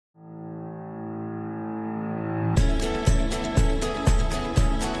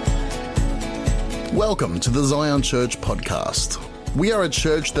Welcome to the Zion Church podcast. We are a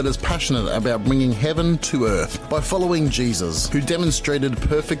church that is passionate about bringing heaven to earth by following Jesus, who demonstrated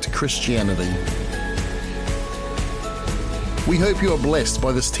perfect Christianity. We hope you are blessed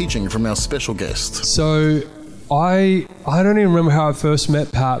by this teaching from our special guest. So, I don't even remember how I first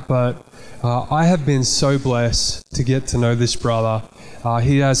met Pat, but I have been so blessed to get to know this brother.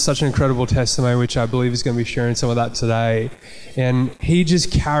 He has such an incredible testimony, which I believe is going to be sharing some of that today. And he just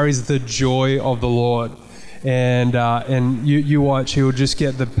carries the joy of the Lord. And you watch, he will just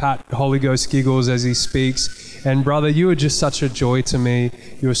get the Pat Holy Ghost giggles as he speaks. And brother, you are just such a joy to me.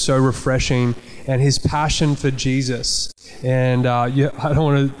 You are so refreshing. And his passion for Jesus. And I don't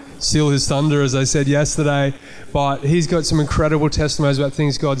want to steal his thunder, as I said yesterday, but he's got some incredible testimonies about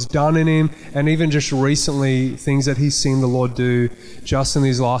things God's done in him, and even just recently, things that he's seen the Lord do just in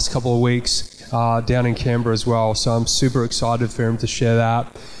these last couple of weeks down in Canberra as well. So I'm super excited for him to share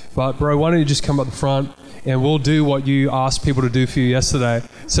that. But bro, why don't you just come up the front and we'll do what you asked people to do for you yesterday.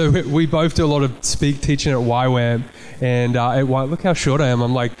 So we both do a lot of teaching at YWAM, and look how short I am.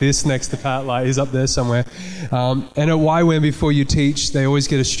 I'm like this next to Pat, like he's up there somewhere. And at YWAM, before you teach, they always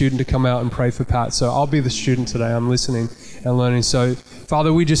get a student to come out and pray for Pat. So I'll be the student today. I'm listening and learning. So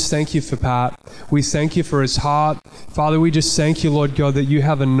Father, we just thank you for Pat. We thank you for his heart. Father, we just thank you, Lord God, that you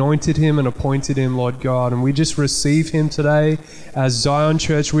have anointed him and appointed him, Lord God. And we just receive him today as Zion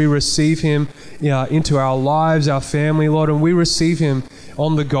Church. We receive him into our lives, our family, Lord, and we receive him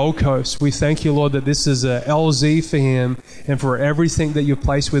on the Gold Coast. We thank you, Lord, that this is a LZ for him and for everything that you've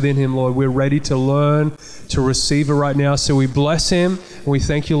placed within him, Lord. We're ready to learn, to receive it right now. So we bless him, and we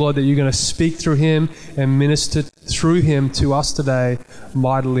thank you, Lord, that you're going to speak through him and minister through him to us today,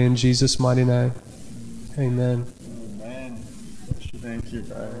 mightily in Jesus' mighty name. Amen. Amen. Thank you,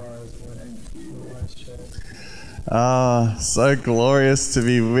 bro. So glorious to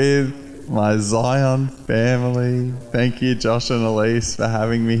be with my Zion family. Thank you, Josh and Elise, for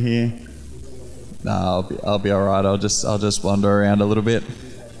having me here. No, I'll be all right. I'll just wander around a little bit.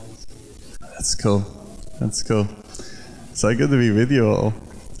 That's cool. So good to be with you all.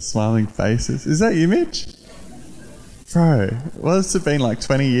 Smiling faces. Is that you, Mitch? Bro, what's it been, like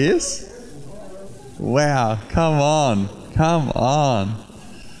 20 years? Wow, come on.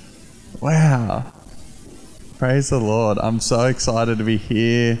 Wow. Praise the Lord. I'm so excited to be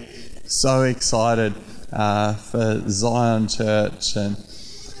here. So excited for Zion Church and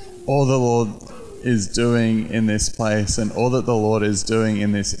all the Lord is doing in this place and all that the Lord is doing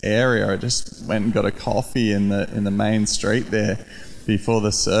in this area. I just went and got a coffee in the main street there before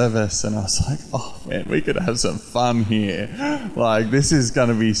the service, and I was like, oh man, we could have some fun here. Like, this is going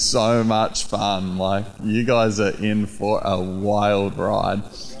to be so much fun. Like, you guys are in for a wild ride.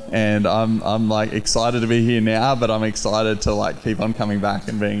 And I'm like excited to be here now, but I'm excited to like keep on coming back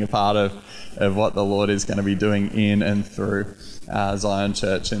and being a part of what the Lord is going to be doing in and through Zion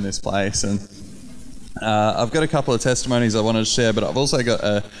Church in this place. And I've got a couple of testimonies I wanted to share, but I've also got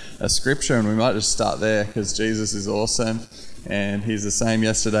a scripture, and we might just start there because Jesus is awesome and he's the same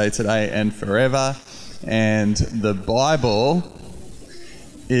yesterday, today and forever. And the Bible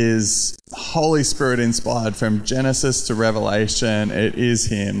is Holy Spirit inspired from Genesis to Revelation. It is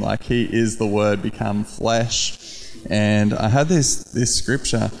him. Like, he is the Word become flesh. And I had this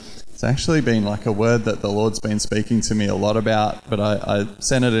scripture. It's actually been like a word that the Lord's been speaking to me a lot about, but I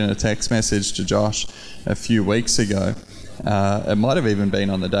sent it in a text message to Josh a few weeks ago. It might have even been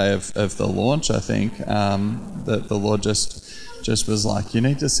on the day of the launch, I think, that the Lord just was like, you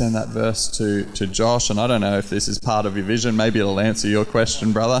need to send that verse to Josh. And I don't know if this is part of your vision. Maybe it'll answer your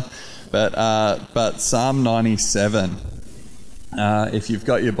question, brother. But Psalm 97, if you've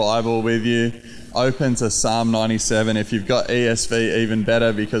got your Bible with you, open to Psalm 97. If you've got ESV, even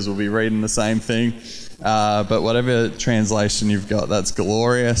better, because we'll be reading the same thing. But whatever translation you've got, that's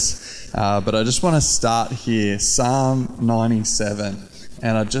glorious. But I just want to start here, Psalm 97.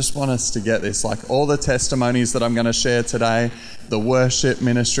 And I just want us to get this, like all the testimonies that I'm going to share today, the worship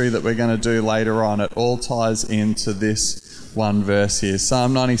ministry that we're going to do later on, it all ties into this one verse here.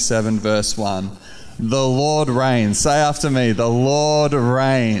 Psalm 97, verse 1. The Lord reigns. Say after me, the Lord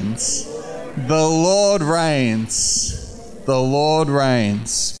reigns. The Lord reigns. The Lord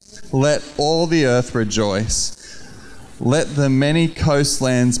reigns. Let all the earth rejoice. Let the many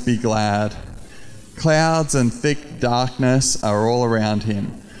coastlands be glad. Clouds and thick darkness are all around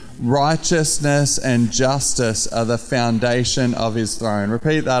him. Righteousness and justice are the foundation of his throne.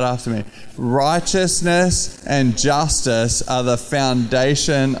 Repeat that after me. Righteousness and justice are the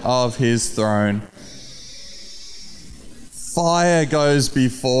foundation of his throne. Fire goes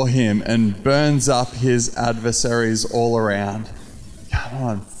before him and burns up his adversaries all around. Come Come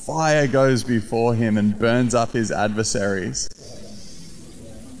on, fire goes before him and burns up his adversaries.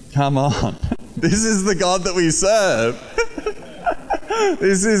 Come on. This is the God that we serve.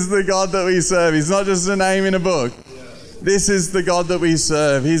 This is the God that we serve. He's not just a name in a book. This is the God that we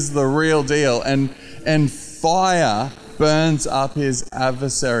serve. He's the real deal. And fire burns up his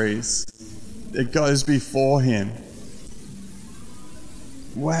adversaries. It goes before him.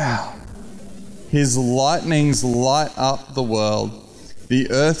 Wow. His lightnings light up the world. The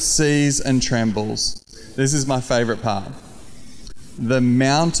earth sees and trembles. This is my favorite part. The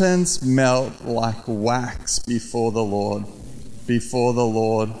mountains melt like wax before the Lord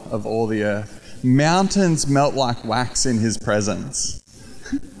of all the earth. Mountains melt like wax in his presence.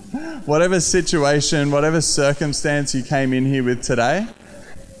 Whatever situation, whatever circumstance you came in here with today,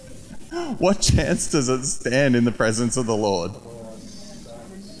 what chance does it stand in the presence of the Lord?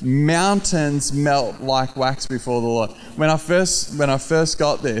 Mountains melt like wax before the Lord. When I first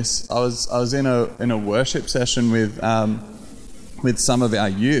got this, I was in a worship session with some of our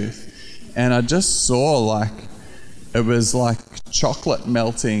youth, and I just saw it was like chocolate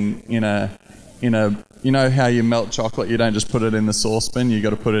melting in a you know how you melt chocolate, you don't just put it in the saucepan, you got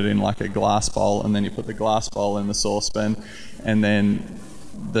to put it in like a glass bowl, and then you put the glass bowl in the saucepan, and then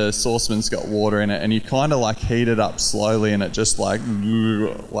the saucepan's got water in it, and you kind of like heat it up slowly, and it just like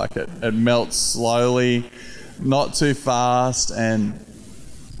it melts slowly, not too fast,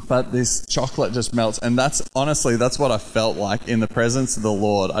 but this chocolate just melts. And that's what I felt like in the presence of the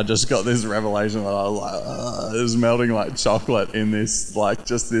Lord. I just got this revelation that I was like, it was melting like chocolate in this, like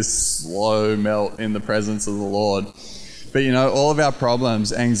just this slow melt in the presence of the Lord. But all of our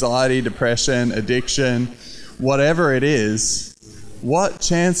problems, anxiety, depression, addiction, whatever it is, what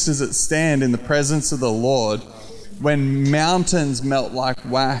chance does it stand in the presence of the Lord when mountains melt like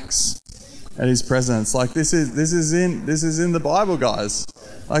wax at his presence? Like this is in the Bible, guys.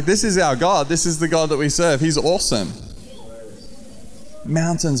 Like this is our God. This is the God that we serve. He's awesome.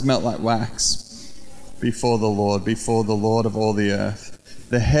 Mountains melt like wax before the Lord of all the earth.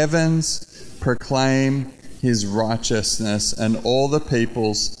 The heavens proclaim his righteousness, and all the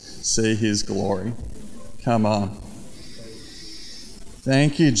peoples see his glory. Come on.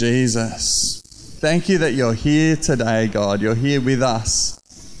 Thank you, Jesus. Thank you that you're here today, God. You're here with us.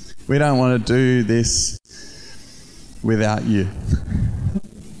 We don't want to do this without you.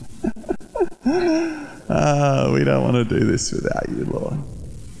 We don't want to do this without you, Lord.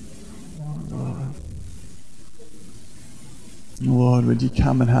 Lord, would you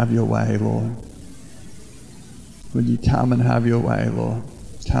come and have your way, Lord? Would you come and have your way, Lord?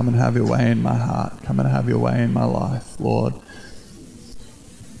 Come and have your way in my heart. Come and have your way in my life, Lord.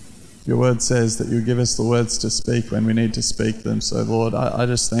 Your word says that you give us the words to speak when we need to speak them. So, Lord, I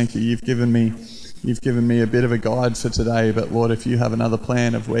just thank you. You've given me a bit of a guide for today, but Lord, if you have another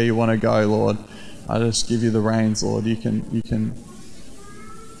plan of where you want to go, Lord, I just give you the reins, Lord. You can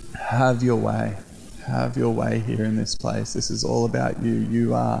have your way. Have your way here in this place. This is all about you.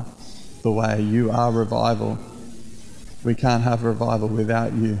 You are the way. You are revival. We can't have revival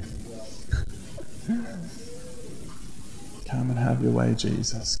without you. Come and have your way,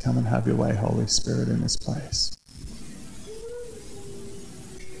 Jesus. Come and have your way, Holy Spirit, in this place.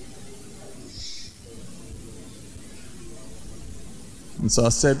 And so I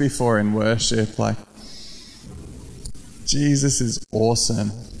said before in worship, Jesus is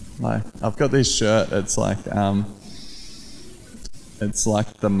awesome. I've got this shirt, it's like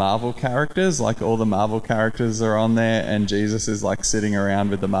the Marvel characters, all the Marvel characters are on there, and Jesus is sitting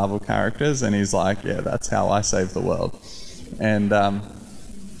around with the Marvel characters, and he's like, yeah, that's how I save the world. And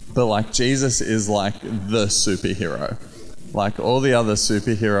but Jesus is the superhero. All the other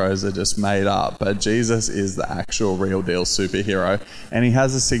superheroes are just made up, but Jesus is the actual real deal superhero, and he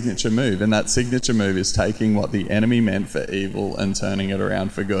has a signature move, and that signature move is taking what the enemy meant for evil and turning it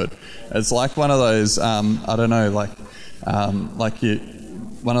around for good. It's like one of those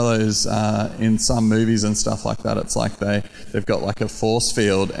one of those in some movies and stuff like that. It's like they've got a force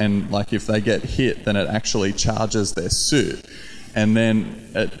field, and if they get hit, then it actually charges their suit, and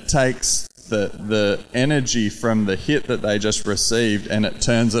then it takes the energy from the hit that they just received, and it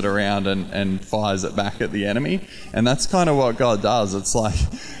turns it around and fires it back at the enemy. And that's kind of what God does. It's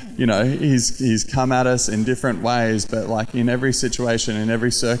he's come at us in different ways, but in every situation, in every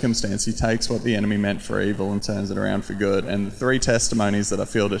circumstance, he takes what the enemy meant for evil and turns it around for good. And the three testimonies that I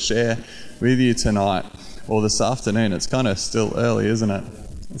feel to share with you tonight, or this afternoon, it's kind of still early, isn't it?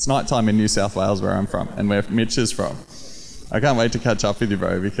 It's nighttime in New South Wales, where I'm from, and where Mitch is from. I can't wait to catch up with you,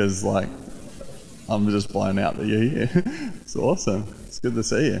 bro, because I'm just blown out that you're here. It's awesome. It's good to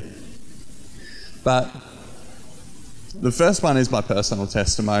see you. But The first one is my personal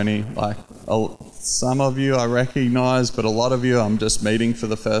testimony. Like, some of you I recognise, but a lot of you I'm just meeting for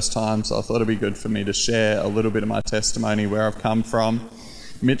the first time, so I thought it'd be good for me to share a little bit of my testimony, where I've come from.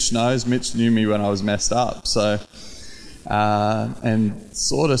 Mitch knew me when I was messed up, so and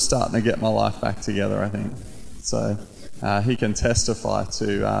sort of starting to get my life back together, I think. So he can testify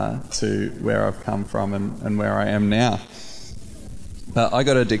to where I've come from and where I am now. But I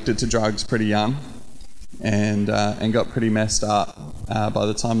got addicted to drugs pretty young, and got pretty messed up. By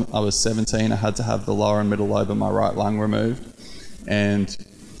the time I was 17, I had to have the lower and middle lobe of my right lung removed, and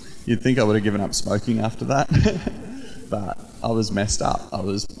you'd think I would have given up smoking after that, but I was messed up. I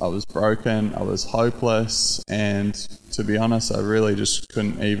was broken. I was hopeless, and to be honest, I really just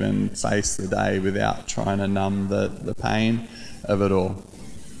couldn't even face the day without trying to numb the pain of it all.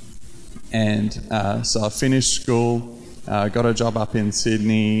 And so I finished school, got a job up in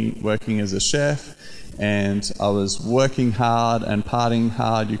Sydney working as a chef, and I was working hard and partying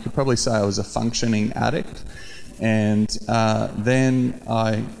hard. You could probably say I was a functioning addict. And then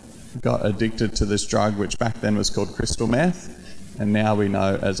I got addicted to this drug, which back then was called crystal meth, and now we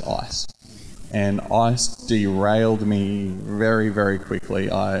know as ice. And ice derailed me very, very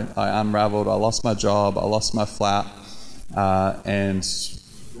quickly. I unraveled. I lost my job. I lost my flat, and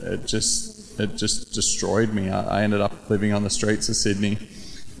it just destroyed me. I ended up living on the streets of Sydney,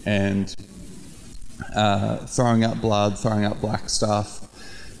 and throwing up blood, throwing up black stuff.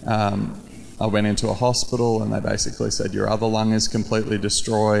 I went into a hospital, and they basically said, your other lung is completely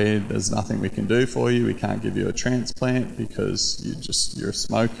destroyed. There's nothing we can do for you. We can't give you a transplant because you're a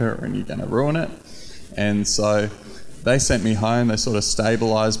smoker and you're going to ruin it. And so they sent me home. They sort of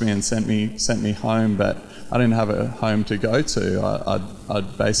stabilised me and sent me home, but I didn't have a home to go to.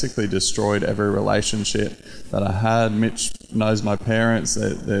 I'd basically destroyed every relationship that I had. Mitch knows my parents.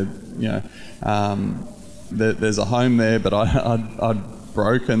 There's a home there, but I'd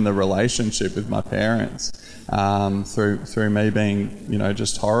broken the relationship with my parents through me being,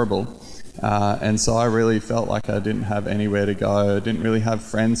 just horrible. And so I really felt like I didn't have anywhere to go. I didn't really have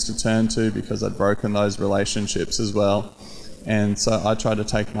friends to turn to because I'd broken those relationships as well. And so I tried to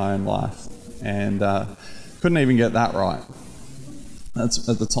take my own life, and couldn't even get that right. At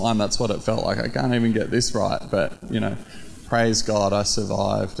the time, that's what it felt like. I can't even get this right, but, praise God, I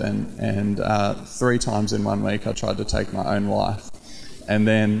survived. And 3 times in 1 week, I tried to take my own life. And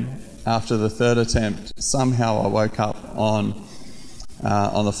then after the 3rd attempt, somehow I woke up on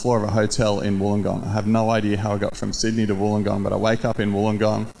the floor of a hotel in Wollongong. I have no idea how I got from Sydney to Wollongong, but I wake up in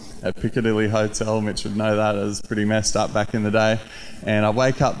Wollongong at Piccadilly Hotel. Mitch would know that. It was pretty messed up back in the day. And I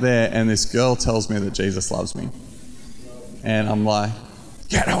wake up there, and this girl tells me that Jesus loves me. And I'm like,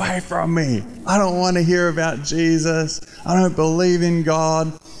 get away from me. I don't want to hear about Jesus. I don't believe in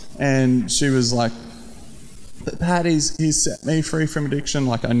God. And she was like, but Pat, he's set me free from addiction.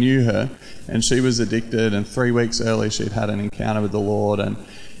 Like, I knew her, and she was addicted, and 3 weeks early she'd had an encounter with the Lord,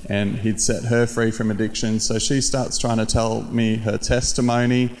 and he'd set her free from addiction. So she starts trying to tell me her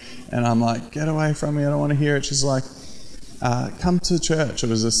testimony, and I'm like, get away from me, I don't want to hear it. She's like, come to church. It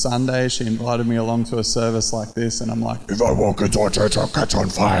was a Sunday. She invited me along to a service like this, and I'm like, if I walk into a church, I'll catch on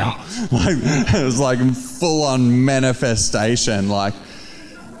fire. Like, it was like full-on manifestation. Like,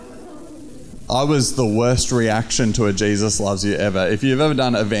 I was the worst reaction to a Jesus loves you ever. If you've ever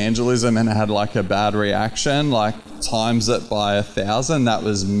done evangelism and had like a bad reaction, like times it by 1,000, that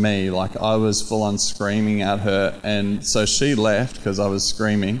was me. Like, I was full on screaming at her. And so she left because I was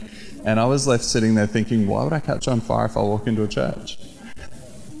screaming. And I was left sitting there thinking, why would I catch on fire if I walk into a church?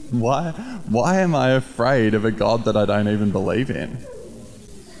 Why am I afraid of a God that I don't even believe in?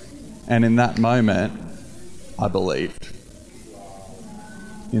 And in that moment, I believed.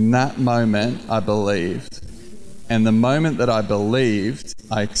 In that moment, I believed. And the moment that I believed,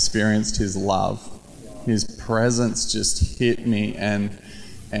 I experienced his love. His presence just hit me, and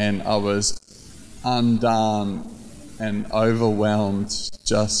I was undone and overwhelmed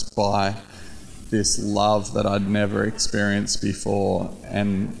just by this love that I'd never experienced before.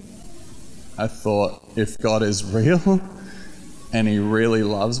 And I thought, if God is real and he really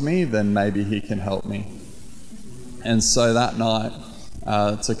loves me, then maybe he can help me. And so that night,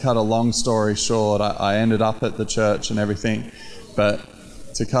 to cut a long story short, I ended up at the church and everything. But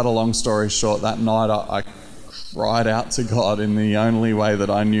to cut a long story short, that night I cried out to God in the only way that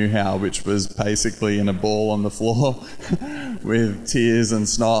I knew how, which was basically in a ball on the floor with tears and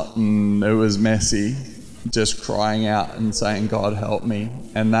snot, and it was messy, just crying out and saying, God, help me.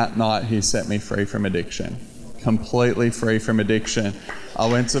 And that night he set me free from addiction, completely free from addiction. I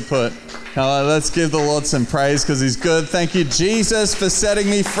went to let's give the Lord some praise because he's good. Thank you, Jesus, for setting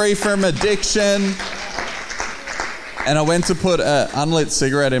me free from addiction. And I went to put an unlit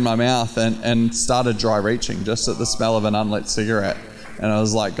cigarette in my mouth and started dry reaching just at the smell of an unlit cigarette. And I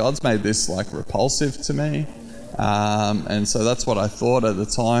was like, God's made this like repulsive to me. And so that's what I thought at the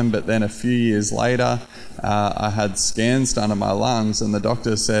time. But then a few years later, I had scans done of my lungs, and the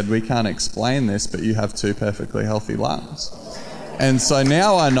doctor said, we can't explain this, but you have 2 perfectly healthy lungs. And so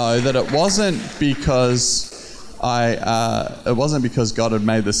now I know that it wasn't because God had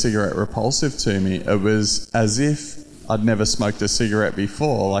made the cigarette repulsive to me. It was as if I'd never smoked a cigarette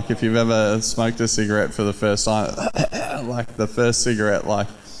before. Like if you've ever smoked a cigarette for the first time, like the first cigarette, like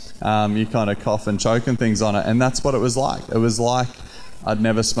you kind of cough and choke and things on it. And that's what it was like. It was like I'd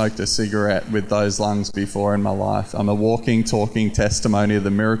never smoked a cigarette with those lungs before in my life. I'm a walking, talking testimony of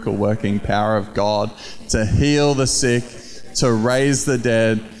the miracle working power of God to heal the sick, to raise the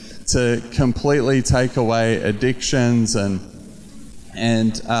dead, to completely take away addictions and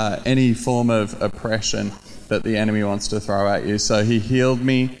any form of oppression that the enemy wants to throw at you. So he healed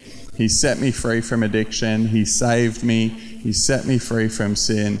me, he set me free from addiction, he saved me, he set me free from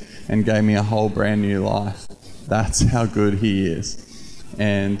sin and gave me a whole brand new life. That's how good he is.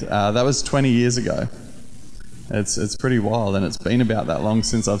 And that was 20 years ago. It's pretty wild, and it's been about that long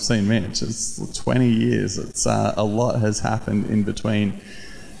since I've seen Mitch. It's 20 years. It's a lot has happened in between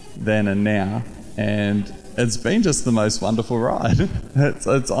then and now, and it's been just the most wonderful ride.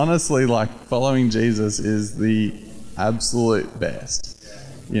 It's honestly like following Jesus is the absolute best.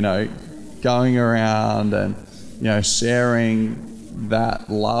 You know, going around and, you know, sharing that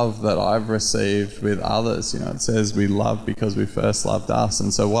love that I've received with others. You know, it says we love because we first loved us.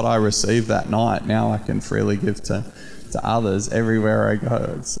 And so what I received that night, now I can freely give to others everywhere I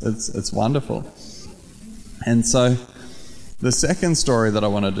go. It's wonderful. And so the second story that I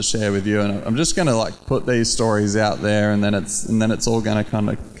wanted to share with you, and I'm just going to like put these stories out there, and then it's all going to kind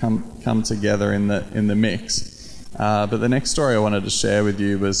of come together in the mix. But the next story I wanted to share with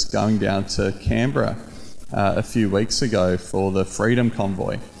you was going down to Canberra a few weeks ago for the Freedom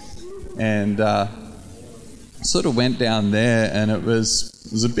Convoy, and sort of went down there, and it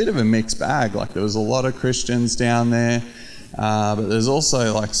was a bit of a mixed bag. Like there was a lot of Christians down there, but there's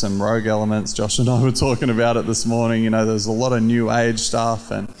also like some rogue elements. Josh and I were talking about it this morning. You know, there's a lot of New Age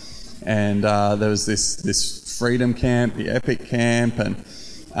stuff, and there was this Freedom Camp, the Epic Camp, and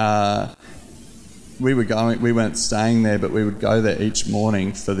we weren't staying there, but we would go there each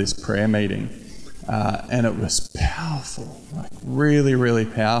morning for this prayer meeting. And it was powerful, like really, really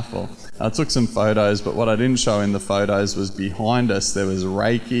powerful. I took some photos, but what I didn't show in the photos was behind us there was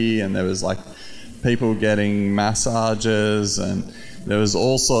Reiki, and there was like people getting massages, and there was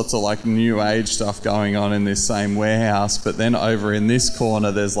all sorts of like New Age stuff going on in this same warehouse. But then over in this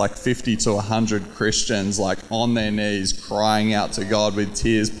corner, there's like 50 to 100 Christians like on their knees crying out to God with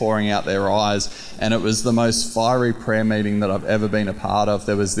tears pouring out their eyes. And it was the most fiery prayer meeting that I've ever been a part of.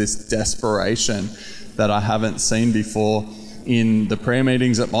 There was this desperation that I haven't seen before in the prayer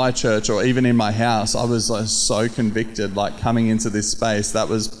meetings at my church or even in my house. I was so convicted, like coming into this space. That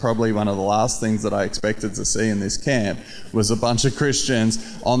was probably one of the last things that I expected to see in this camp, was a bunch of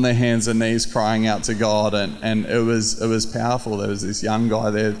Christians on their hands and knees crying out to God, and it was powerful. There was this young guy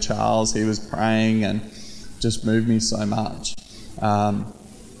there, Charles, he was praying and just moved me so much.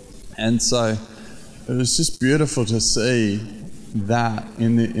 And so it was just beautiful to see that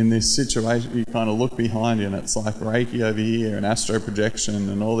in this situation. You kind of look behind you and it's like Reiki over here and astro projection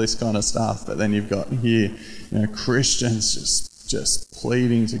and all this kind of stuff, but then you've got here, you know, Christians just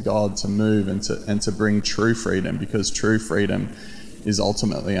pleading to God to move and to bring true freedom, because true freedom is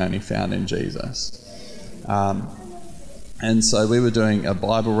ultimately only found in Jesus. And so we were doing a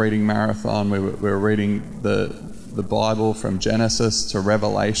Bible reading marathon. We were reading the Bible from Genesis to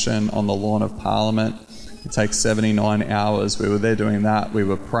Revelation on the lawn of Parliament. It takes 79 hours. We were there doing that. We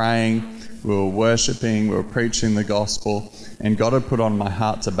were praying, we were worshipping, we were preaching the gospel, and God had put on my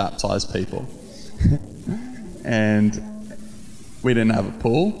heart to baptize people. And we didn't have a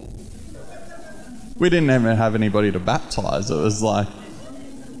pool. We didn't even have anybody to baptize. It was like,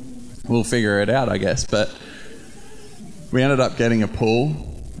 we'll figure it out, I guess. But we ended up getting a pool,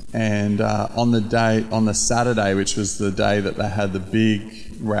 and on the Saturday, which was the day that they had the big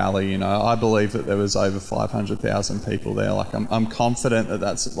rally, you know, I believe that there was over 500,000 people there. Like I'm confident that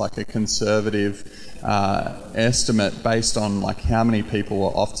that's like a conservative estimate based on like how many people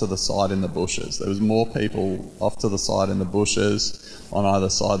were off to the side in the bushes. There was more people off to the side in the bushes on either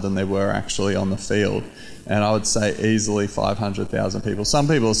side than there were actually on the field. And I would say easily 500,000 people. Some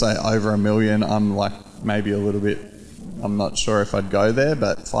people say over 1 million. I'm like maybe a little bit, I'm not sure if I'd go there,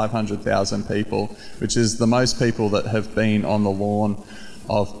 but 500,000 people, which is the most people that have been on the lawn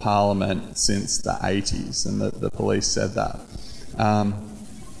of Parliament since the 80s, and the police said that.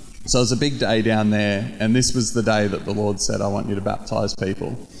 So it was a big day down there, and this was the day that the Lord said, I want you to baptise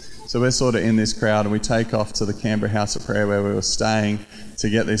people. So we're sort of in this crowd, and we take off to the Canberra House of Prayer where we were staying to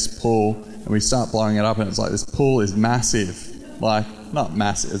get this pool, and we start blowing it up, and it's like, this pool is massive. Like, not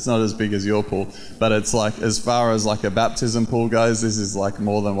massive, it's not as big as your pool, but it's like, as far as like a baptism pool goes, this is like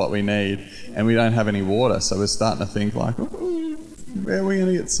more than what we need, and we don't have any water. So we're starting to think like, where are we going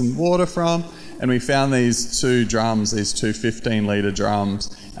to get some water from? And we found these two 15-litre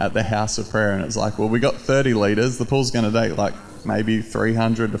drums at the House of Prayer, and it's like, well, we got 30 litres, the pool's going to take like maybe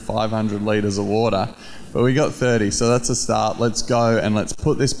 300 to 500 litres of water, but we got 30, so that's a start. Let's go and let's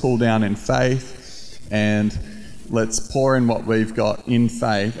put this pool down in faith, and let's pour in what we've got in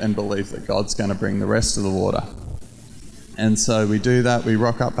faith and believe that God's going to bring the rest of the water. And so we do that, we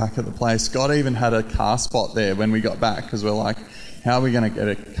rock up back at the place. God even had a car spot there when we got back, because we're like, how are we going to get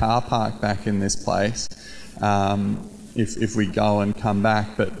a car park back in this place if we go and come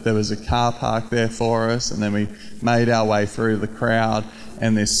back? But there was a car park there for us, and then we made our way through the crowd,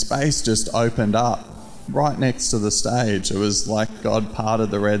 and this space just opened up right next to the stage. It was like God parted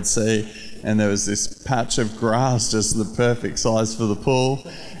the Red Sea, and there was this patch of grass, just the perfect size for the pool.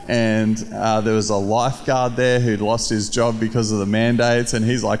 And there was a lifeguard there who'd lost his job because of the mandates, and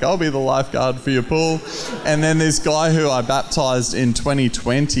he's like, I'll be the lifeguard for your pool. And then this guy who I baptised in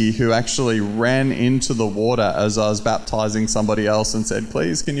 2020, who actually ran into the water as I was baptising somebody else and said,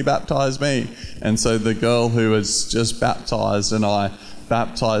 please, can you baptise me? And so the girl who was just baptised and I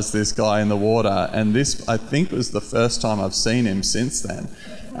baptised this guy in the water, and this, I think, was the first time I've seen him since then.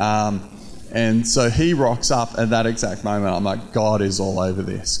 And so he rocks up at that exact moment. I'm like, God is all over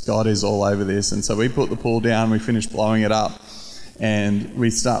this. God is all over this. And so we put the pool down, we finish blowing it up, and we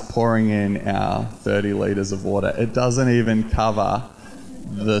start pouring in our 30 litres of water. It doesn't even cover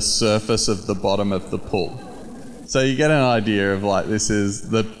the surface of the bottom of the pool. So you get an idea of like, this is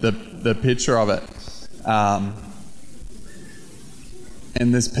the picture of it.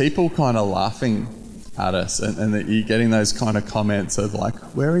 And there's people kind of laughing at us, and that you're getting those kind of comments of like,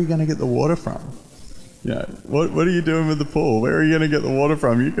 where are you going to get the water from? You know, what are you doing with the pool? Where are you going to get the water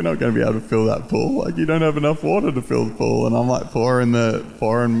from? You're not going to be able to fill that pool. Like, you don't have enough water to fill the pool. And I'm like pouring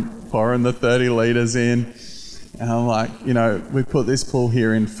the 30 litres in, and I'm like, you know, we put this pool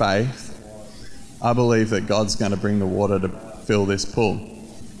here in faith. I believe that God's going to bring the water to fill this pool.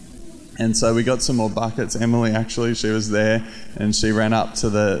 And so we got some more buckets. Emily, actually, she was there, and she ran up to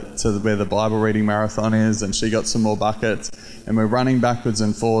where the Bible reading marathon is, and she got some more buckets. And we're running backwards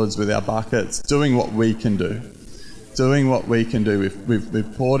and forwards with our buckets, doing what we can do.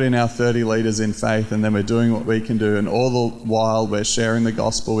 We've poured in our 30 litres in faith, and then we're doing what we can do. And all the while, we're sharing the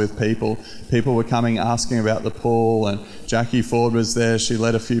gospel with people. People were coming asking about the pool, and Jackie Ford was there. She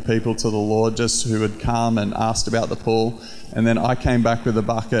led a few people to the Lord just who had come and asked about the pool. And then I came back with a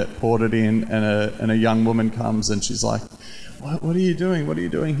bucket, poured it in, and a young woman comes, and she's like, what are you doing? What are you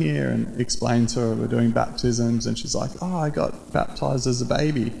doing here? And explained to her, we're doing baptisms. And she's like, I got baptised as a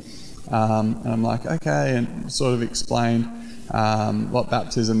baby. And I'm like, okay, and sort of explained what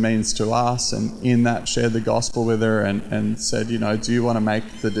baptism means to us, and in that shared the gospel with her, and said, you know, do you want to make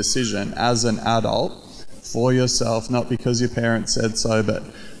the decision as an adult for yourself, not because your parents said so, but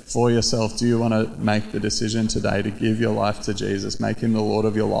for yourself? Do you want to make the decision today to give your life to Jesus, make him the Lord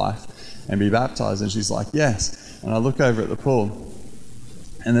of your life, and be baptised? And she's like, yes. And I look over at the pool,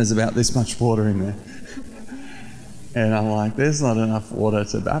 and there's about this much water in there. And I'm like, there's not enough water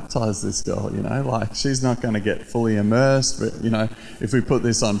to baptise this girl, you know, like, she's not going to get fully immersed. But, you know, if we put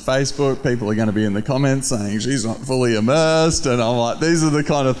this on Facebook, people are going to be in the comments saying she's not fully immersed. And I'm like, these are the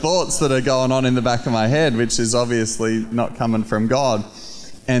kind of thoughts that are going on in the back of my head, which is obviously not coming from God.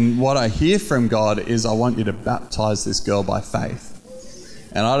 And what I hear from God is, I want you to baptise this girl by faith.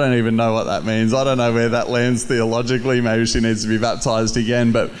 And I don't even know what that means. I don't know where that lands theologically. Maybe she needs to be baptised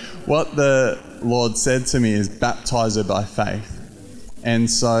again. But what the Lord said to me is, baptise her by faith.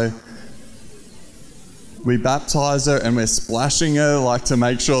 And so we baptise her, and we're splashing her, like, to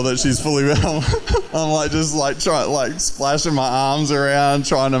make sure that she's fully well. I'm like, just like splashing my arms around,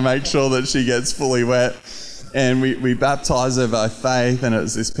 trying to make sure that she gets fully wet. And we baptise her by faith, and it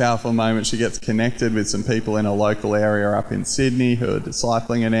was this powerful moment. She gets connected with some people in a local area up in Sydney who are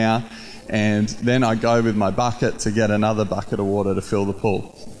discipling her now. And then I go with my bucket to get another bucket of water to fill the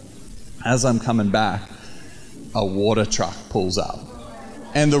pool. As I'm coming back, a water truck pulls up.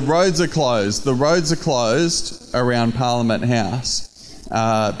 And the roads are closed. The roads are closed around Parliament House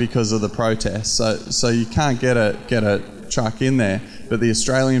because of the protests. So you can't get a truck in there. But the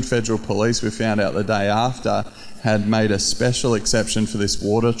Australian Federal Police, we found out the day after, had made a special exception for this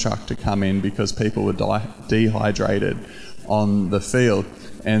water truck to come in because people were dehydrated on the field.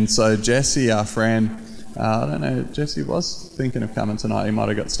 And so Jesse, our friend, I don't know, Jesse was thinking of coming tonight. He might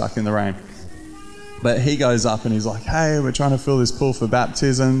have got stuck in the rain. But he goes up and he's like, hey, we're trying to fill this pool for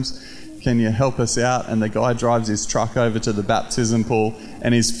baptisms. Can you help us out? And the guy drives his truck over to the baptism pool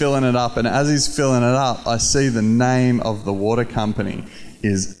and he's filling it up. And as he's filling it up, I see the name of the water company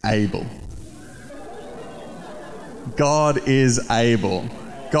is Able. God is able.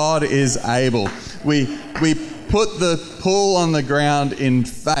 God is able. We put the pool on the ground in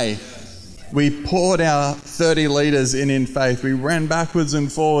faith. We poured our 30 litres in faith. We ran backwards and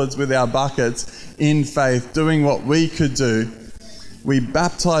forwards with our buckets in faith, doing what we could do. We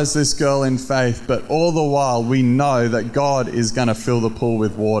baptised this girl in faith, but all the while we know that God is going to fill the pool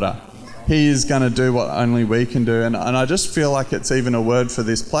with water. He is going to do what only we can do. And I just feel like it's even a word for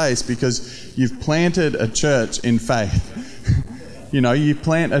this place because you've planted a church in faith. You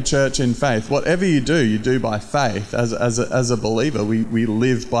plant a church in faith. Whatever you do by faith. As a believer, we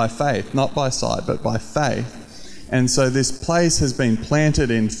live by faith, not by sight, but by faith. And so this place has been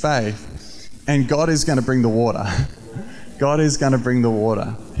planted in faith, and God is going to bring the water. God is going to bring the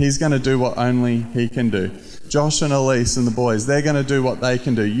water. He's going to do what only He can do. Josh and Elise and the boys, they're going to do what they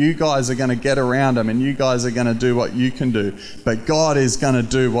can do. You guys are going to get around them and you guys are going to do what you can do. But God is going to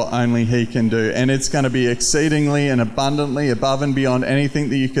do what only He can do. And it's going to be exceedingly and abundantly above and beyond anything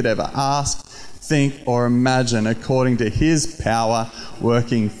that you could ever ask, think or imagine, according to His power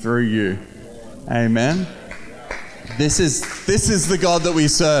working through you. Amen. This is the God that we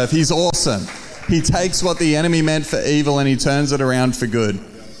serve. He's awesome. He takes what the enemy meant for evil and He turns it around for good.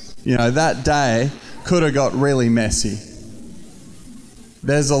 That day could have got really messy.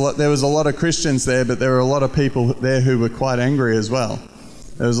 There was a lot of Christians there, but there were a lot of people there who were quite angry as well.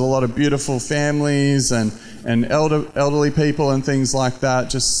 There was a lot of beautiful families and elderly people and things like that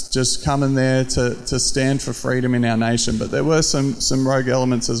just coming there to stand for freedom in our nation. But there were some rogue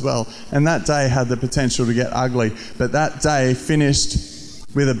elements as well. And that day had the potential to get ugly. But that day finished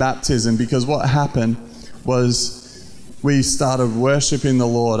with a baptism, because what happened was we started worshipping the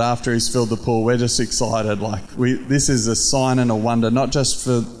Lord after He's filled the pool. We're just excited. This is a sign and a wonder, not just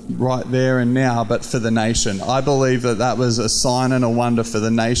for right there and now, but for the nation. I believe that was a sign and a wonder for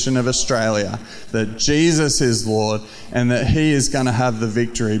the nation of Australia, that Jesus is Lord and that He is going to have the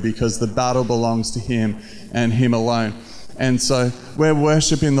victory, because the battle belongs to Him and Him alone. And so we're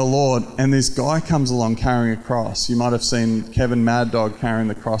worshipping the Lord, and this guy comes along carrying a cross. You might have seen Kevin Mad Dog carrying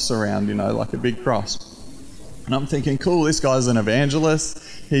the cross around, like a big cross. And I'm thinking, cool, this guy's an evangelist.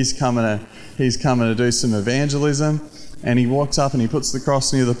 He's coming to do some evangelism. And he walks up and he puts the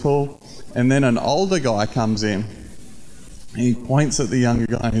cross near the pool. And then an older guy comes in. He points at the younger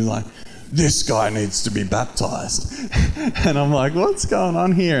guy and he's like, this guy needs to be baptized. And I'm like, what's going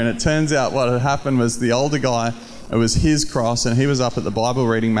on here? And it turns out what had happened was the older guy, it was his cross, and he was up at the Bible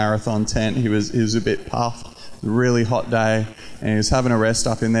reading marathon tent. He was a bit puffed. Really hot day, and he was having a rest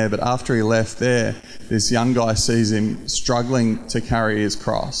up in there. But after he left there, this young guy sees him struggling to carry his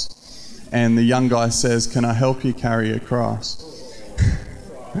cross, and the young guy says, can I help you carry your cross?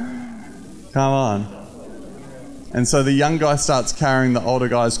 Come on. And so the young guy starts carrying the older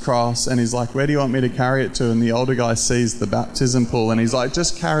guy's cross, and he's like, where do you want me to carry it to? And the older guy sees the baptism pool, and he's like,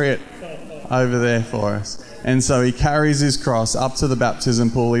 just carry it over there for us. And so he carries his cross up to the baptism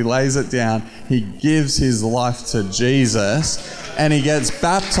pool, he lays it down, he gives his life to Jesus, and he gets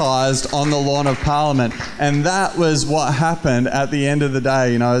baptised on the lawn of Parliament. And that was what happened at the end of the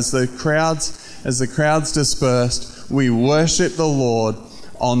day. As the crowds dispersed, we worshipped the Lord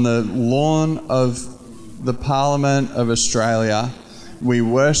on the lawn of the Parliament of Australia. We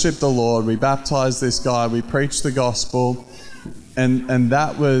worshipped the Lord, we baptised this guy, we preached the gospel, and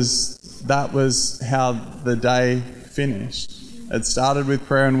that was how the day finished. It started with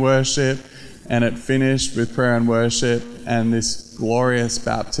prayer and worship, and it finished with prayer and worship and this glorious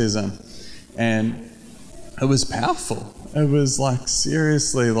baptism. And it was powerful. It was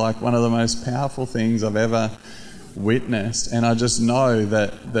seriously one of the most powerful things I've ever witnessed. And I just know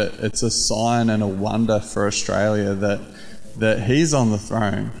that it's a sign and a wonder for Australia that He's on the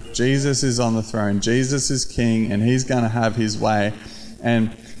throne. Jesus is on the throne. Jesus is King, and He's going to have His way.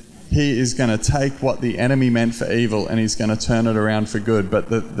 And He is going to take what the enemy meant for evil and He's going to turn it around for good. But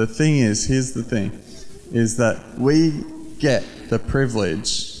the thing is, here's the thing, is that we get the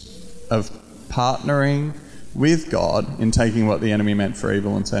privilege of partnering with God in taking what the enemy meant for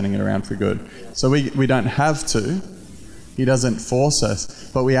evil and turning it around for good. So we don't have to. He doesn't force us,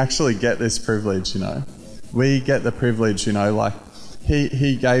 but we actually get this privilege, We get the privilege,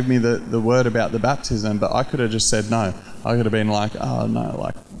 he gave me the word about the baptism, but I could have just said no. I could have been like, oh no,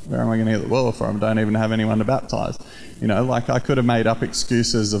 like, where am I going to get the water from? I don't even have anyone to baptize. You know, like, I could have made up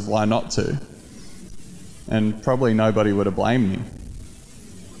excuses of why not to. And probably nobody would have blamed me.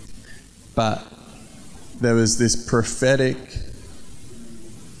 But there was this prophetic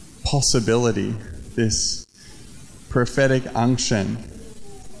possibility, this prophetic unction,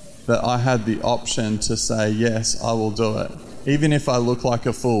 that I had the option to say, yes, I will do it. Even if I look like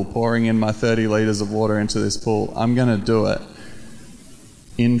a fool pouring in my 30 litres of water into this pool, I'm going to do it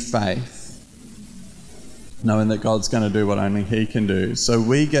in faith, knowing that God's going to do what only He can do. So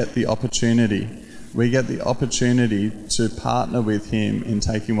we get the opportunity to partner with Him in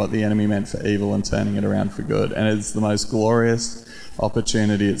taking what the enemy meant for evil and turning it around for good. And it's the most glorious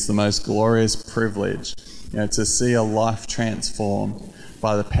opportunity, it's the most glorious privilege, you know, to see a life transformed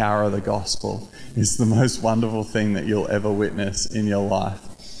by the power of the gospel. Is the most wonderful thing that you'll ever witness in your life.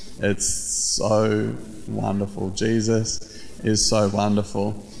 It's so wonderful. Jesus is so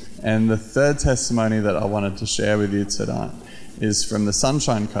wonderful. And the third testimony that I wanted to share with you tonight is from the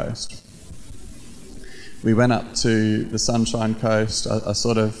Sunshine Coast. We went up to the Sunshine Coast. I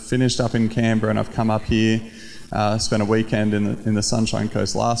sort of finished up in Canberra and I've come up here. Spent a weekend in the Sunshine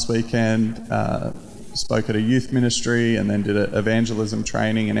Coast last weekend. Spoke at a youth ministry and then did an evangelism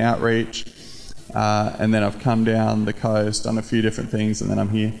training and outreach. And then I've come down the coast, done a few different things, and then I'm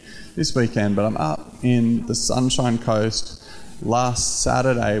here this weekend. But I'm up in the Sunshine Coast. Last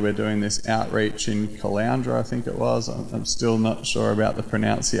Saturday, we're doing this outreach in Caloundra, I think it was. I'm still not sure about the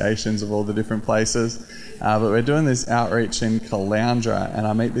pronunciations of all the different places. But we're doing this outreach in Caloundra, and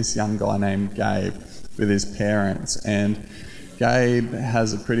I meet this young guy named Gabe with his parents. And Gabe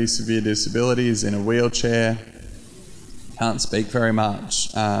has a pretty severe disability. He's in a wheelchair. Can't speak very much,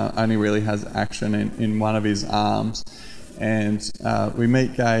 only really has action in one of his arms. And we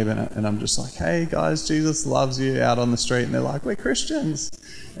meet Gabe and I'm just like, hey guys, Jesus loves you, out on the street. And they're like, we're Christians.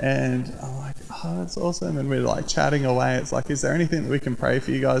 And I'm like, oh, that's awesome. And we're like chatting away. It's like, is there anything that we can pray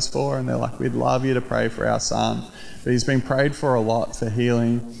for you guys for? And they're like, we'd love you to pray for our son. But he's been prayed for a lot for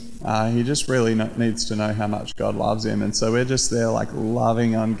healing. He just really needs to know how much God loves him. And so we're just there like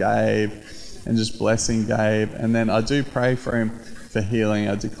loving on Gabe and just blessing Gabe. And then I do pray for him for healing.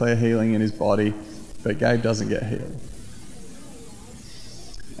 I declare healing in his body, but Gabe doesn't get healed.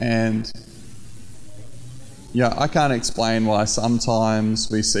 And yeah, I can't explain why sometimes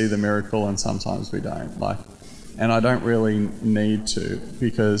we see the miracle and sometimes we don't. And I don't really need to,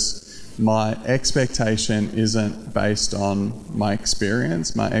 because my expectation isn't based on my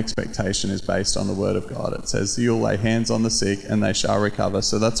experience. My expectation is based on the Word of God. It says, you'll lay hands on the sick and they shall recover.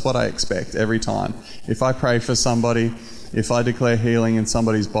 So that's what I expect every time. If I pray for somebody, if I declare healing in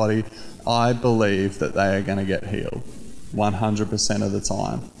somebody's body, I believe that they are going to get healed 100% of the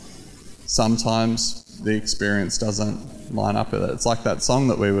time. Sometimes the experience doesn't line up with it. It's like that song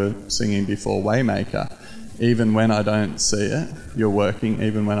that we were singing before, Waymaker. Even when I don't see it, you're working.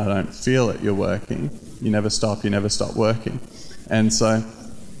 Even when I don't feel it, you're working. You never stop working. And so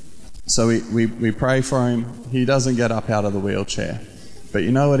we pray for him. He doesn't get up out of the wheelchair. But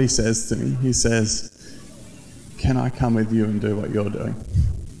you know what he says to me? He says, can I come with you and do what you're doing?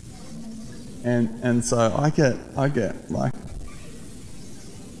 And so I get like,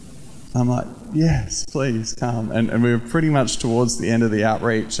 I'm like, yes, please come. And we were pretty much towards the end of the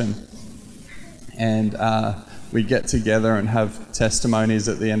outreach, and we get together and have testimonies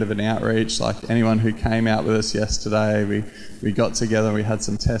at the end of an outreach. Like anyone who came out with us yesterday, we got together and we had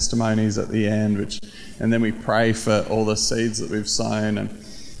some testimonies at the end, and then we pray for all the seeds that we've sown.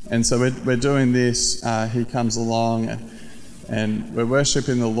 And so we're doing this. He comes along and we're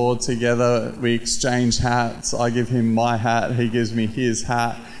worshipping the Lord together. We exchange hats. I give him my hat. He gives me his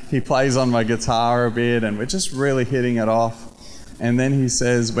hat. He plays on my guitar a bit, and we're just really hitting it off. And then he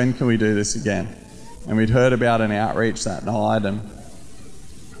says, when can we do this again? And we'd heard about an outreach that night, and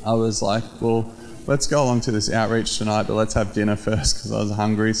I was like, well, let's go along to this outreach tonight, but let's have dinner first, because I was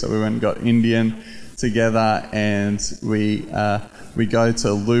hungry. So we went and got Indian together, and we go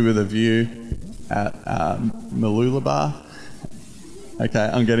to Lou with a View at Mooloolaba. Okay,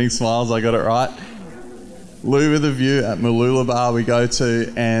 I'm getting smiles, I got it right. Lou with a View at Mooloolaba we go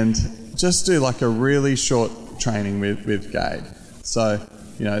to, and just do like a really short training with Gabe. So,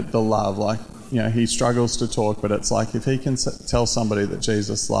 you know, the love, like, you know, he struggles to talk, but it's like if he can tell somebody that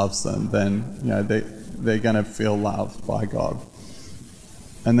Jesus loves them, then, you know, they're going to feel loved by God.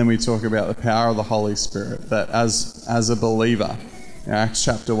 And then we talk about the power of the Holy Spirit, that as a believer, Acts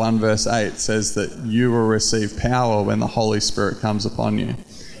chapter 1 verse 8 says that you will receive power when the Holy Spirit comes upon you.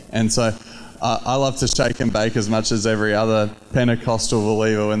 And so I love to shake and bake as much as every other Pentecostal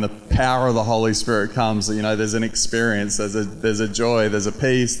believer. When the power of the Holy Spirit comes, there's an experience, there's a joy, there's a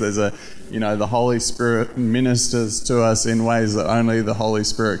peace, the Holy Spirit ministers to us in ways that only the Holy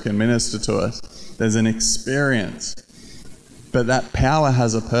Spirit can minister to us. There's an experience. But that power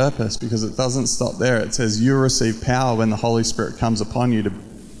has a purpose, because it doesn't stop there. It says you receive power when the Holy Spirit comes upon you to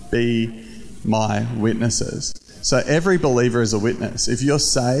be my witnesses. So every believer is a witness. If you're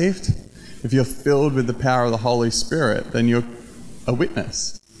saved, if you're filled with the power of the Holy Spirit, then you're a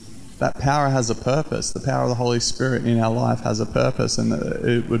witness. That power has a purpose. The power of the Holy Spirit in our life has a purpose, and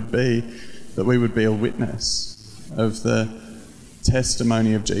it would be that we would be a witness of the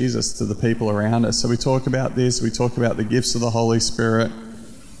testimony of Jesus to the people around us. So we talk about this, we talk about the gifts of the Holy Spirit,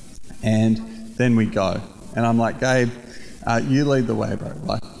 and then we go. And I'm like, Gabe, you lead the way, bro.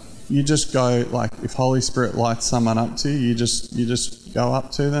 Like, you just go, like, if Holy Spirit lights someone up to you, you just go up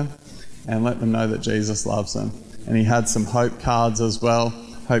to them and let them know that Jesus loves them. And he had some hope cards as well.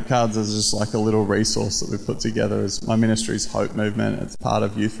 Hope cards is just like a little resource that we put together as my ministry's Hope Movement. It's part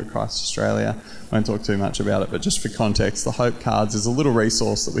of Youth for Christ Australia. I won't talk too much about it, but just for context, the Hope cards is a little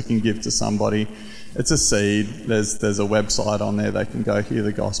resource that we can give to somebody. It's a seed. There's a website on there. They can go hear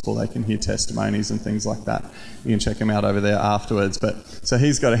the gospel. They can hear testimonies and things like that. You can check them out over there afterwards. So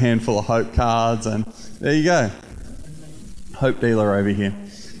he's got a handful of Hope cards, and there you go. Hope dealer over here.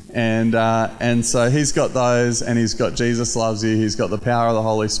 And so he's got those, and he's got Jesus Loves You, he's got the power of the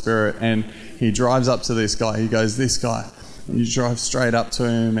Holy Spirit, and he drives up to this guy. He goes, this guy. And you drive straight up to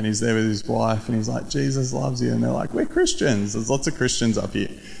him, and he's there with his wife, and he's like, Jesus loves you. And they're like, we're Christians. There's lots of Christians up here.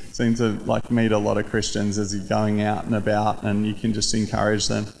 Seem to meet a lot of Christians as he's going out and about, and you can just encourage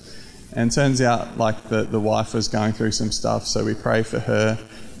them. And turns out the wife was going through some stuff, so we pray for her.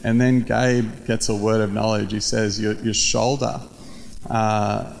 And then Gabe gets a word of knowledge. He says, your shoulder,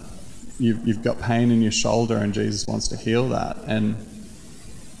 you've got pain in your shoulder, and Jesus wants to heal that. And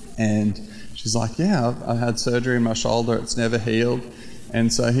she's like, yeah, I've had surgery in my shoulder. It's never healed.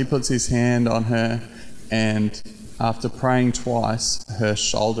 And so he puts his hand on her, and after praying twice, her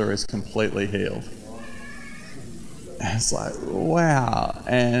shoulder is completely healed. And it's like, wow.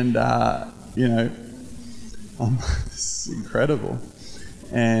 And, this is incredible.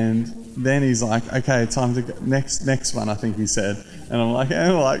 And then he's like, okay, time to go. Next one, I think he said. And I'm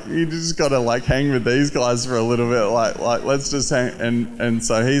like, you just got to hang with these guys for a little bit. Let's just hang. And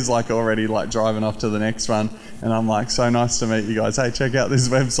so he's already driving off to the next one. And I'm like, so nice to meet you guys. Hey, check out this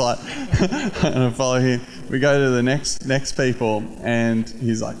website. And I follow him. We go to the next people, and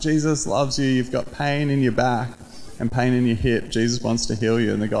he's like, Jesus loves you. You've got pain in your back and pain in your hip. Jesus wants to heal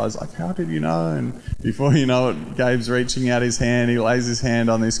you. And the guy's like, how did you know? And before you know it, Gabe's reaching out his hand. He lays his hand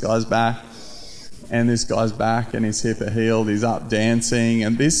on this guy's back, and this guy's back and his hip are healed. He's up dancing,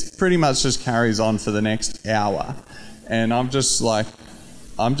 and this pretty much just carries on for the next hour. And I'm just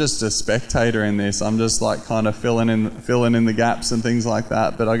a spectator in this. I'm just kind of filling in the gaps and things like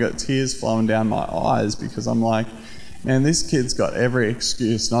that. But I got tears flowing down my eyes, because I'm like, man, this kid's got every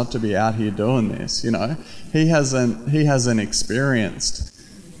excuse not to be out here doing this. He hasn't experienced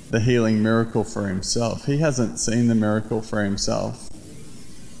the healing miracle for himself. He hasn't seen the miracle for himself.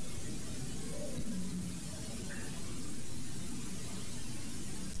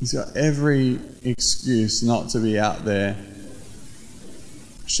 He's got every excuse not to be out there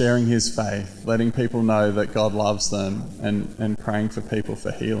sharing his faith, letting people know that God loves them, and praying for people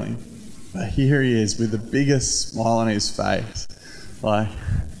for healing. But here he is with the biggest smile on his face,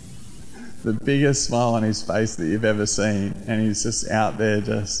 the biggest smile on his face that you've ever seen. And he's just out there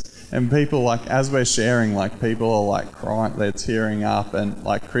and people, as we're sharing, people are crying, they're tearing up, and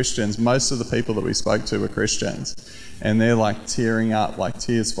Christians, most of the people that we spoke to were Christians, and they're tearing up,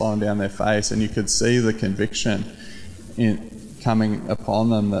 tears flowing down their face, and you could see the conviction coming upon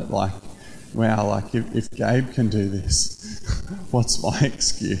them that wow, if Gabe can do this, what's my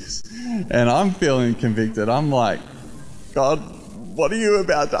excuse? And I'm feeling convicted. I'm like, God, what are you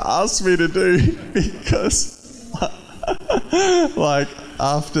about to ask me to do? Because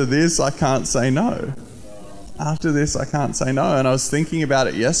after this, I can't say no. After this, I can't say no. And I was thinking about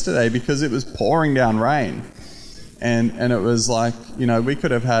it yesterday, because it was pouring down rain. And it was we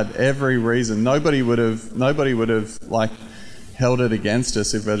could have had every reason. Nobody would have held it against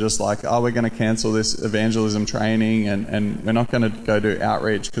us if we're just we're going to cancel this evangelism training, and we're not going to go do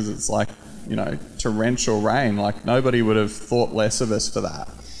outreach because it's torrential rain. Nobody would have thought less of us for that.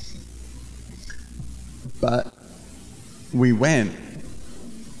 But we went,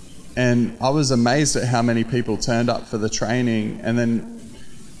 and I was amazed at how many people turned up for the training. And then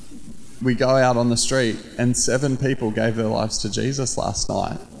we go out on the street, and 7 people gave their lives to Jesus last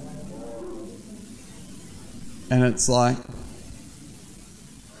night. And it's like,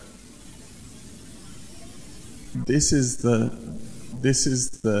 this is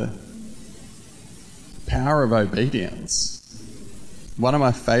the power of obedience. One of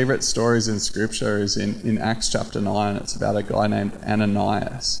my favourite stories in Scripture is in Acts chapter 9. It's about a guy named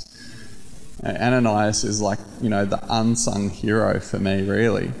Ananias. Ananias is like, the unsung hero for me,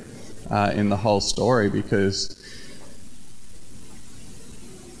 really, in the whole story, because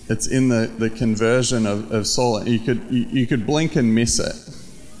it's in the conversion of Saul. You could blink and miss it.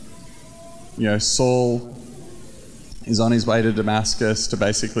 Saul is on his way to Damascus to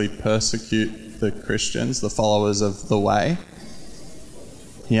basically persecute the Christians, the followers of the way.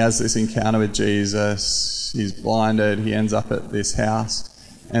 He has this encounter with Jesus. He's blinded. He ends up at this house.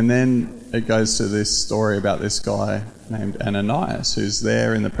 And then it goes to this story about this guy named Ananias, who's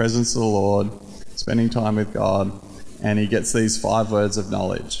there in the presence of the Lord, spending time with God, and he gets these 5 words of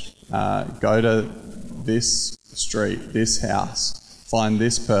knowledge. Go to this street, this house, find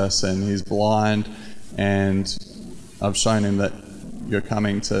this person. He's blind, and I've shown him that you're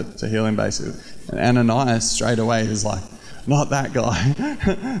coming to heal him, basically. And Ananias straight away is like, not that guy.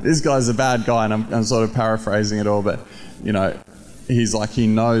 This guy's a bad guy, and I'm sort of paraphrasing it all, but, he's like, he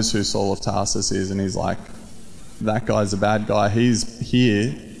knows who Saul of Tarsus is, and he's like, that guy's a bad guy. He's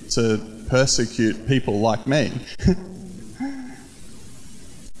here to persecute people like me.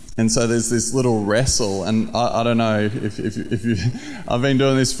 And so there's this little wrestle, and I don't know if you, I've been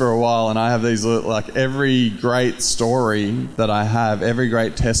doing this for a while, and I have these like, every great story that I have, every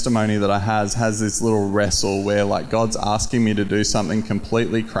great testimony that I has this little wrestle where like God's asking me to do something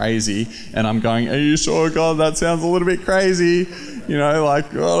completely crazy, and I'm going, are you sure, God, that sounds a little bit crazy?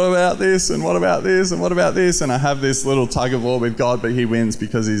 Like, what about this, and what about this, and what about this? And I have this little tug of war with God, but he wins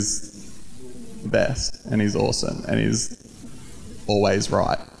because he's the best, and he's awesome, and he's always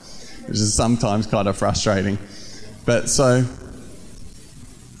right, which is sometimes kind of frustrating. But so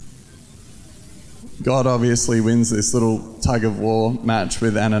God obviously wins this little tug of war match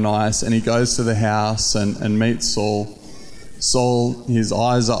with Ananias, and he goes to the house and meets Saul. Saul, his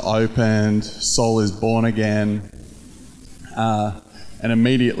eyes are opened. Saul is born again, and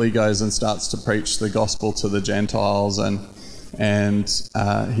immediately goes and starts to preach the gospel to the Gentiles, and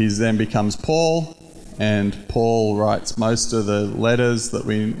he then becomes Paul. And Paul writes most of the letters that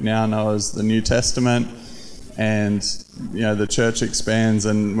we now know as the New Testament. And, the church expands,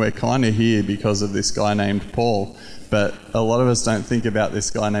 and we're kind of here because of this guy named Paul. But a lot of us don't think about this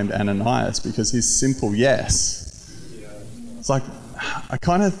guy named Ananias because his simple yes. It's like, I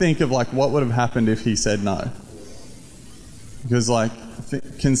kind of think of like what would have happened if he said no. Because like,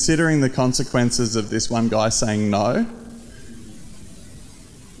 considering the consequences of this one guy saying no,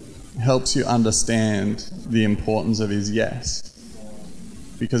 helps you understand the importance of his yes.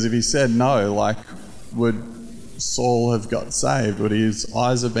 Because if he said no, like, would Saul have got saved? Would his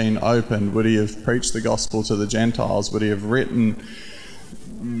eyes have been opened? Would he have preached the gospel to the Gentiles? Would he have written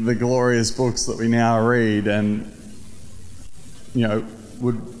the glorious books that we now read? And,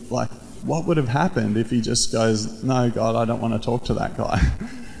 what would have happened if he just goes, no, God, I don't want to talk to that guy?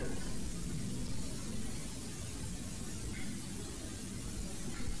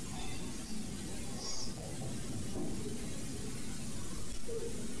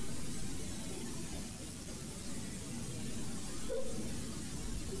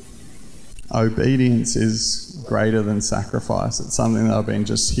 Obedience is greater than sacrifice. It's something that I've been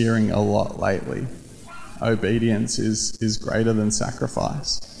just hearing a lot lately. Obedience is greater than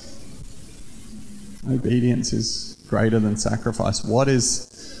sacrifice. Obedience is greater than sacrifice. What is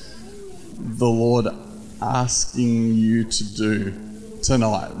the Lord asking you to do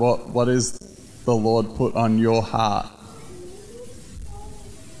tonight? What is the Lord put on your heart?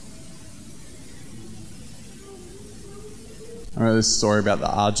 I remember this story about the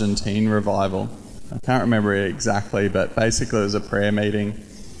Argentine revival. I can't remember it exactly, but basically it was a prayer meeting,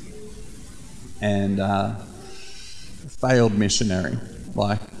 and a failed missionary.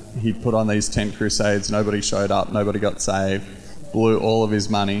 Like, he put on these tent crusades, nobody showed up, nobody got saved, blew all of his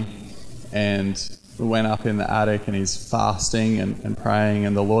money, and went up in the attic, and he's fasting and praying,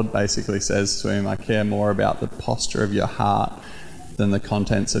 and the Lord basically says to him, I care more about the posture of your heart than the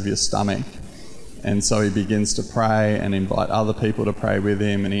contents of your stomach. And so he begins to pray and invite other people to pray with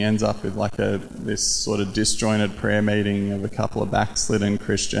him, and he ends up with like this sort of disjointed prayer meeting of a couple of backslidden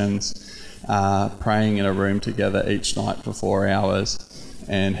Christians praying in a room together each night for 4 hours.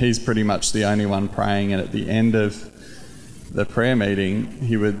 And he's pretty much the only one praying, and at the end of the prayer meeting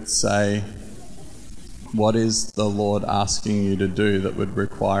he would say, what is the Lord asking you to do that would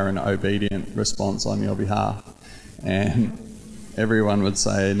require an obedient response on your behalf? And everyone would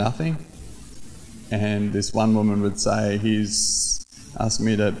say, nothing. And this one woman would say, he's asked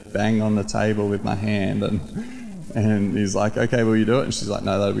me to bang on the table with my hand, and he's like, okay, will you do it? And she's like,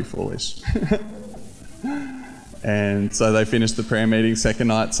 no, that'd be foolish. And so they finished the prayer meeting. Second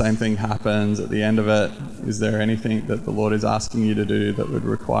night, same thing happens. At the end of it, is there anything that the Lord is asking you to do that would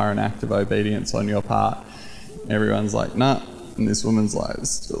require an act of obedience on your part? Everyone's like, no. And this woman's like, I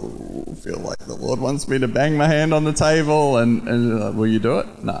still feel like the Lord wants me to bang my hand on the table. And like, will you do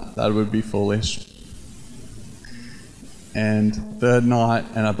it? No, that would be foolish. And third night,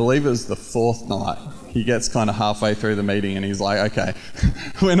 and I believe it was the fourth night, he gets kind of halfway through the meeting and he's like, okay,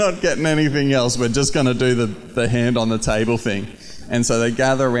 we're not getting anything else. We're just going to do the hand on the table thing. And so they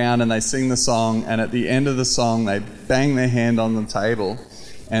gather around and they sing the song. And at the end of the song, they bang their hand on the table.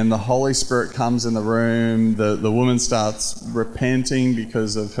 And the Holy Spirit comes in the room. The woman starts repenting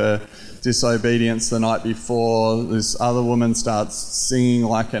because of her disobedience the night before. This other woman starts singing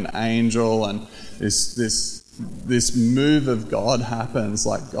like an angel, and this move of God happens.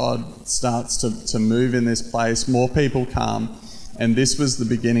 Like God starts to move in this place. More people come. And this was the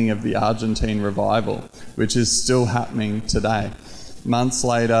beginning of the Argentine revival, which is still happening today. Months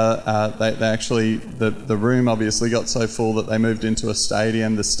later, the room obviously got so full that they moved into a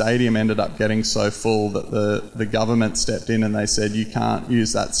stadium. The stadium ended up getting so full that the government stepped in and they said, you can't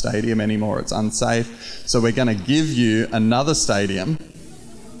use that stadium anymore, it's unsafe. So we're going to give you another stadium.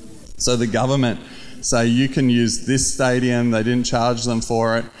 So the government say, you can use this stadium. They didn't charge them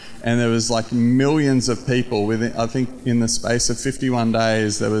for it. And there was like millions of people within, I think in the space of 51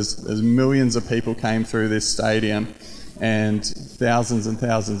 days, there was millions of people came through this stadium. And thousands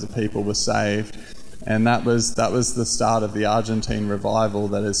of people were saved. And that was the start of the Argentine revival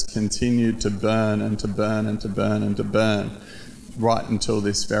that has continued to burn and to burn and to burn and to burn right until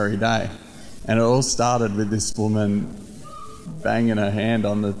this very day. And it all started with this woman banging her hand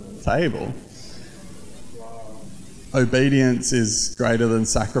on the table. Obedience is greater than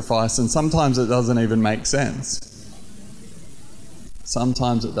sacrifice, and sometimes it doesn't even make sense.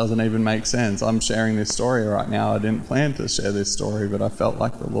 Sometimes it doesn't even make sense. I'm sharing this story right now. I didn't plan to share this story, but I felt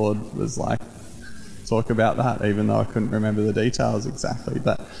like the Lord was like, talk about that, even though I couldn't remember the details exactly.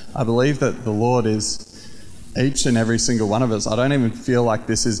 But I believe that the Lord is each and every single one of us. I don't even feel like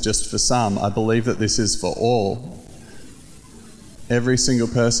this is just for some. I believe that this is for all. Every single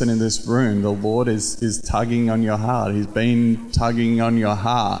person in this room, the Lord is tugging on your heart. He's been tugging on your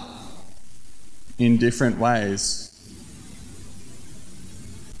heart in different ways,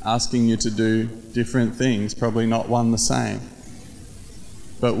 asking you to do different things, probably not one the same.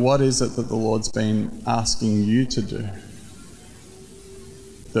 But what is it that the Lord's been asking you to do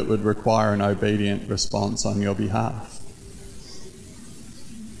that would require an obedient response on your behalf?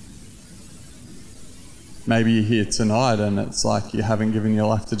 Maybe you're here tonight and it's like you haven't given your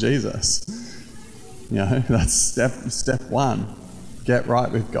life to Jesus. You know, that's step one. Get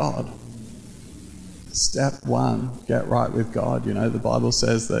right with God. Step one, get right with God. You know, the Bible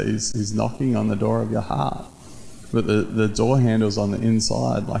says that he's knocking on the door of your heart. But the door handle's on the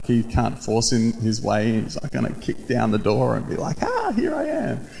inside. Like, he can't force his way in. He's not going to kick down the door and be like, here I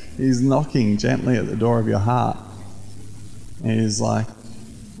am. He's knocking gently at the door of your heart. And he's like,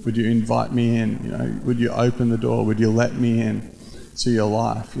 would you invite me in? You know, would you open the door? Would you let me in to your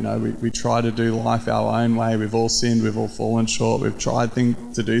life? You know, we try to do life our own way. We've all sinned. We've all fallen short. We've tried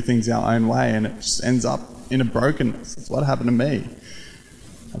to do things our own way, and it just ends up in a brokenness. That's what happened to me.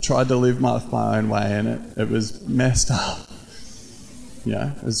 I tried to live my own way, and it was messed up. You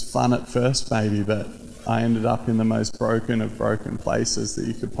know, it was fun at first maybe, but I ended up in the most broken of broken places that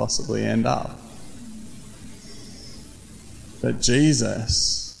you could possibly end up. But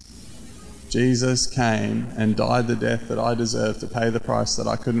Jesus came and died the death that I deserved, to pay the price that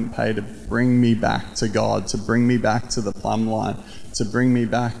I couldn't pay, to bring me back to God, to bring me back to the plumb line, to bring me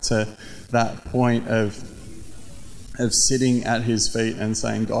back to that point of sitting at his feet and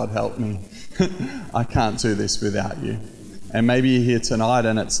saying, God, help me. I can't do this without you. And maybe you're here tonight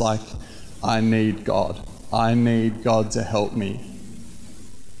and it's like, I need God. I need God to help me.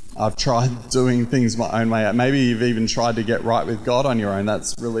 I've tried doing things my own way. Maybe you've even tried to get right with God on your own.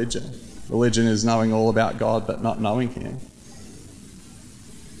 That's religion. Religion is knowing all about God but not knowing him.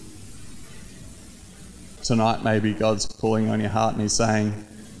 Tonight maybe God's pulling on your heart and he's saying,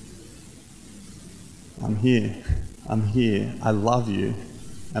 I'm here, I love you,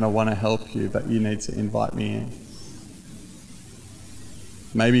 and I want to help you, but you need to invite me in.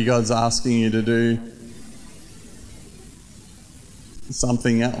 Maybe God's asking you to do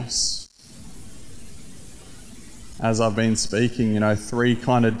something else. As I've been speaking, you know, 3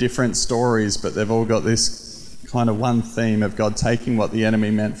 kind of different stories, but they've all got this kind of one theme of God taking what the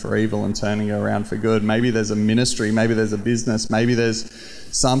enemy meant for evil and turning it around for good. Maybe there's a ministry, maybe there's a business, maybe there's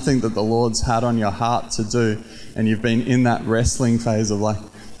something that the Lord's had on your heart to do, and you've been in that wrestling phase of like,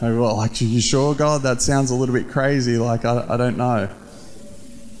 oh, well, like, are you sure, God? That sounds a little bit crazy. Like, I don't know.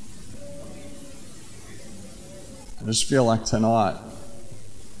 I just feel like tonight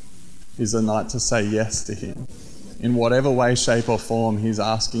is a night to say yes to Him. In whatever way, shape or form He's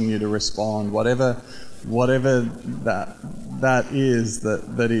asking you to respond, whatever that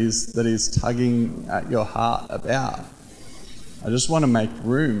is tugging at your heart about. I just want to make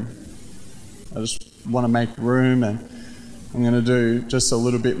room. And I'm going to do just a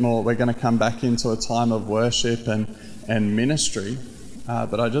little bit more. We're going to come back into a time of worship and ministry,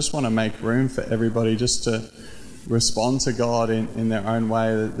 but I just want to make room for everybody just to respond to God in their own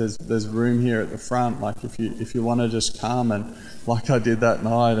way. There's room here at the front. Like if you want to just come and, like I did that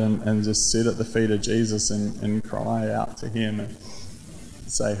night, and just sit at the feet of Jesus and cry out to Him and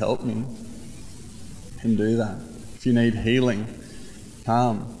say, help me, you can do that. If you need healing,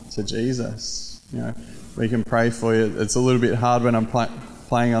 come to Jesus. We can pray for you. It's a little bit hard when I'm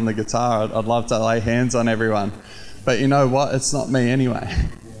playing on the guitar. I'd love to lay hands on everyone, but you know what? It's not me anyway.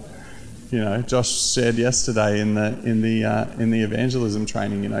 Josh shared yesterday in the evangelism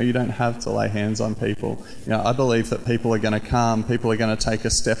training. You don't have to lay hands on people. I believe that people are going to come. People are going to take a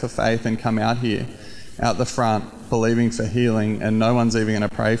step of faith and come out here, out the front, believing for healing, and no one's even going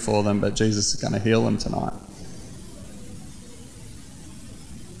to pray for them, but Jesus is going to heal them tonight.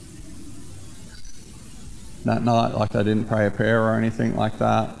 That night, I didn't pray a prayer or anything like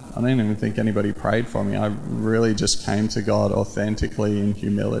that. I didn't even think anybody prayed for me. I really just came to God authentically in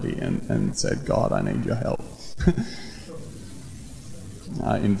humility and said, God, I need your help.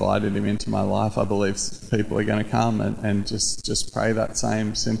 I invited Him into my life. I believe people are going to come and just pray that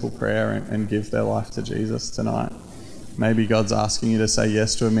same simple prayer and give their life to Jesus tonight. Maybe God's asking you to say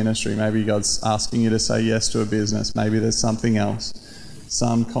yes to a ministry. Maybe God's asking you to say yes to a business. Maybe there's something else,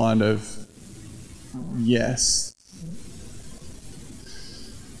 some kind of yes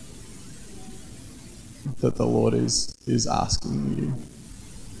that the Lord is asking you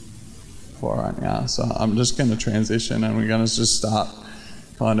for right now. So I'm just going to transition, and we're going to just start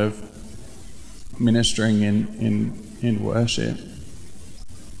kind of ministering in worship.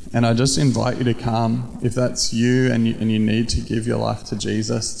 And I just invite you to come. If that's you and you need to give your life to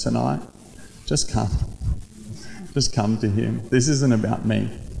Jesus tonight, just come. Just come to Him. This isn't about me.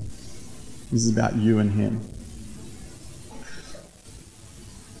 This is about you and Him.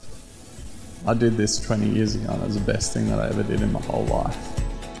 I did this 20 years ago, and it was the best thing that I ever did in my whole life.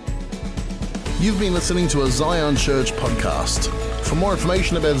 You've been listening to a Zion Church podcast. For more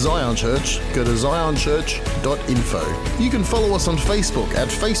information about Zion Church, go to zionchurch.info. You can follow us on Facebook at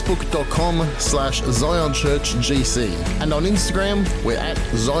facebook.com/ZionChurchGC. And on Instagram, we're at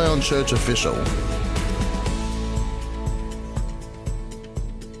Zion Church Official.